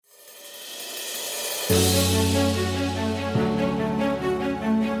Hello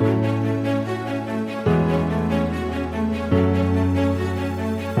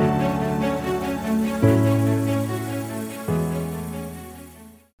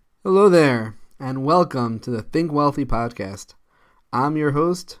there, and welcome to the Think Wealthy podcast. I'm your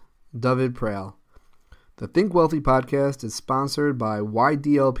host, David Prale. The Think Wealthy podcast is sponsored by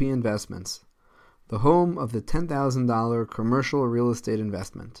YDLP Investments, the home of the $10,000 commercial real estate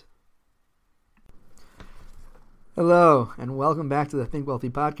investment. Hello, and welcome back to the Think Wealthy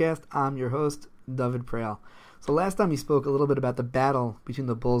podcast. I'm your host, David Prale. So last time we spoke a little bit about the battle between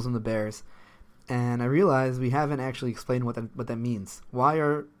the Bulls and the Bears, and I realized we haven't actually explained what that means. Why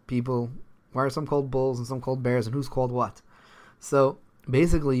are some called bulls and some called bears, and who's called what? So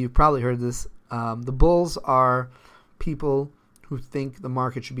basically, you've probably heard this. The bulls are people who think the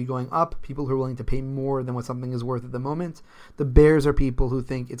market should be going up, people who are willing to pay more than what something is worth at the moment. The bears are people who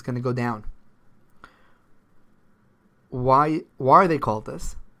think it's going to go down. Why are they called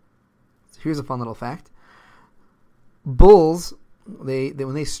this? So here's a fun little fact. Bulls,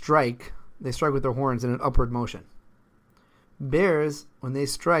 when they strike with their horns in an upward motion. Bears, when they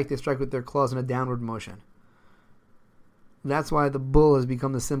strike with their claws in a downward motion. That's why the bull has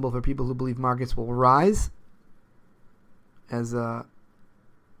become the symbol for people who believe markets will rise, as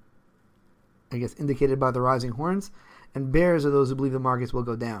indicated by the rising horns, and bears are those who believe the markets will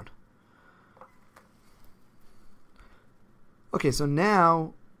go down. Okay, so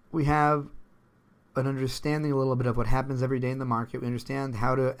now we have an understanding a little bit of what happens every day in the market. We understand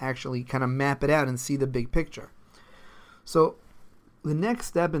how to actually kind of map it out and see the big picture. So the next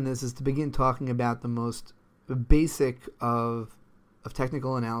step in this is to begin talking about the most basic of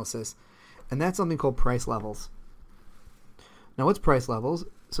technical analysis, and that's something called price levels. Now, what's price levels?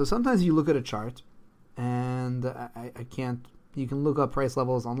 So sometimes you look at a chart, and you can look up price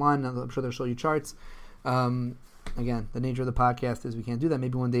levels online, and I'm sure they'll show you charts. Again, the nature of the podcast is we can't do that.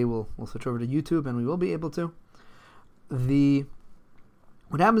 Maybe one day we'll switch over to YouTube, and we will be able to.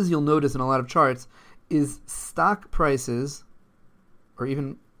 What happens, you'll notice in a lot of charts, is stock prices, or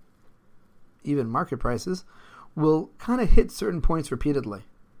even market prices, will kind of hit certain points repeatedly.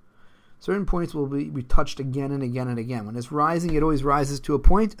 Certain points will be touched again and again and again. When it's rising, it always rises to a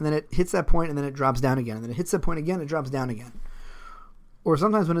point, and then it hits that point, and then it drops down again. And then it hits that point again, it drops down again. Or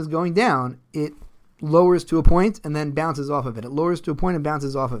sometimes when it's going down, it lowers to a point and then bounces off of it. It lowers to a point and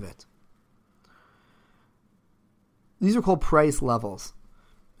bounces off of it. These are called price levels.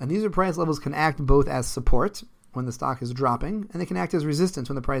 And these price levels can act both as support when the stock is dropping, and they can act as resistance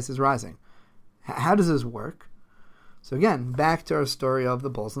when the price is rising. How does this work? So again, back to our story of the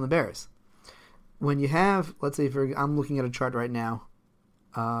bulls and the bears. When you have, let's say, I'm looking at a chart right now,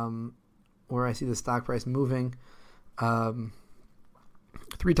 where I see the stock price moving 3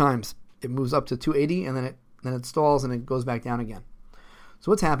 times. It moves up to 280, and then it stalls and it goes back down again.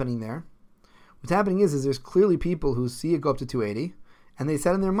 So what's happening there? What's happening is there's clearly people who see it go up to 280, and they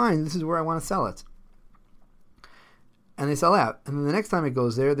set in their mind, this is where I want to sell it. And they sell out. And then the next time it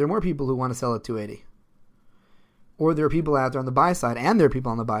goes there are more people who want to sell at 280. Or there are people out there on the buy side, and there are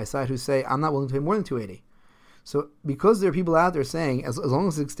people on the buy side who say, I'm not willing to pay more than 280. So because there are people out there saying, as long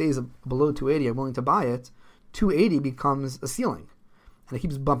as it stays below 280, I'm willing to buy it, 280 becomes a ceiling. And it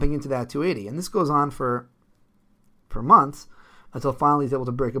keeps bumping into that 280. And this goes on for months until finally it's able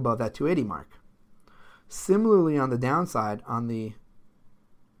to break above that 280 mark. Similarly, on the downside, on the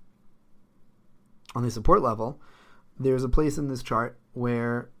support level, there's a place in this chart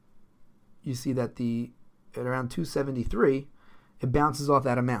where you see that at around 273, it bounces off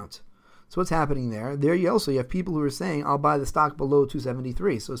that amount. So what's happening there? There you have people who are saying, I'll buy the stock below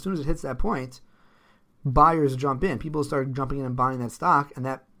 273. So as soon as it hits that point, buyers jump in. People start jumping in and buying that stock, and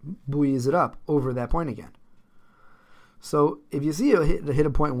that buoys it up over that point again. So if you see it hit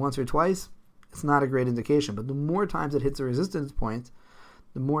a point once or twice, it's not a great indication. But the more times it hits a resistance point,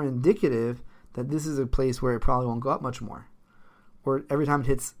 the more indicative that this is a place where it probably won't go up much more. Or every time it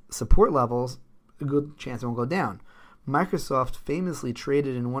hits support levels, a good chance it won't go down. Microsoft famously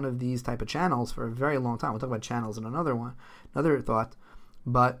traded in one of these type of channels for a very long time. We'll talk about channels in another thought.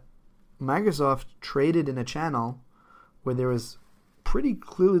 But Microsoft traded in a channel where there was pretty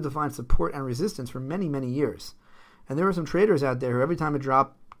clearly defined support and resistance for many, many years. And there were some traders out there who every time it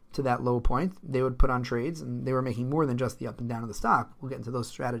dropped to that low point, they would put on trades, and they were making more than just the up and down of the stock. We'll get into those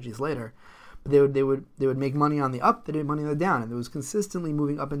strategies later. But they would make money on the up, they did money on the down, and it was consistently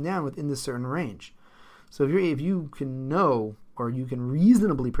moving up and down within this certain range. So if you can know, or you can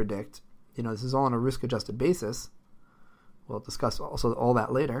reasonably predict, this is all on a risk-adjusted basis. We'll discuss also all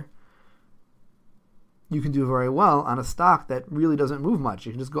that later. you can do very well on a stock that really doesn't move much.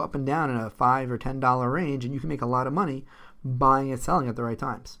 You can just go up and down in a $5 or $10 range, and you can make a lot of money buying and selling at the right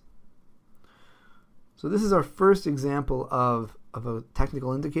times. So this is our first example of a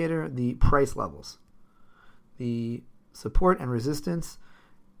technical indicator, the price levels, the support and resistance.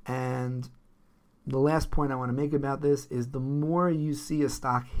 And the last point I want to make about this is the more you see a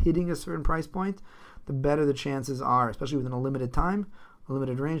stock hitting a certain price point, the better the chances are, especially within a limited time, a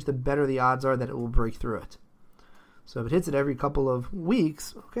limited range, the better the odds are that it will break through it. So if it hits it every couple of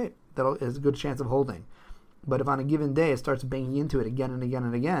weeks, okay, that is a good chance of holding. But if on a given day it starts banging into it again and again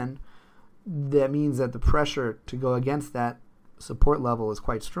and again, that means that the pressure to go against that support level is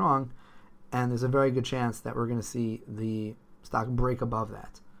quite strong, and there's a very good chance that we're going to see the stock break above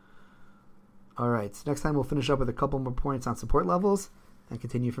that. All right, so next time we'll finish up with a couple more points on support levels and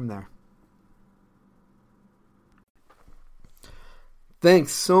continue from there.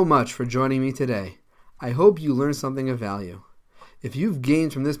 Thanks so much for joining me today. I hope you learned something of value. If you've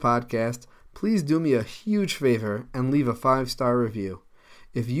gained from this podcast, please do me a huge favor and leave a 5-star review.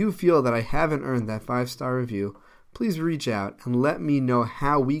 If you feel that I haven't earned that 5-star review, please reach out and let me know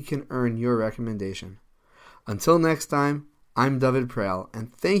how we can earn your recommendation. Until next time, I'm David Preil,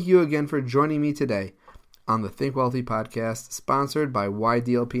 and thank you again for joining me today on the Think Wealthy podcast, sponsored by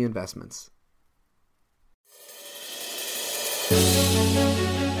YDLP Investments.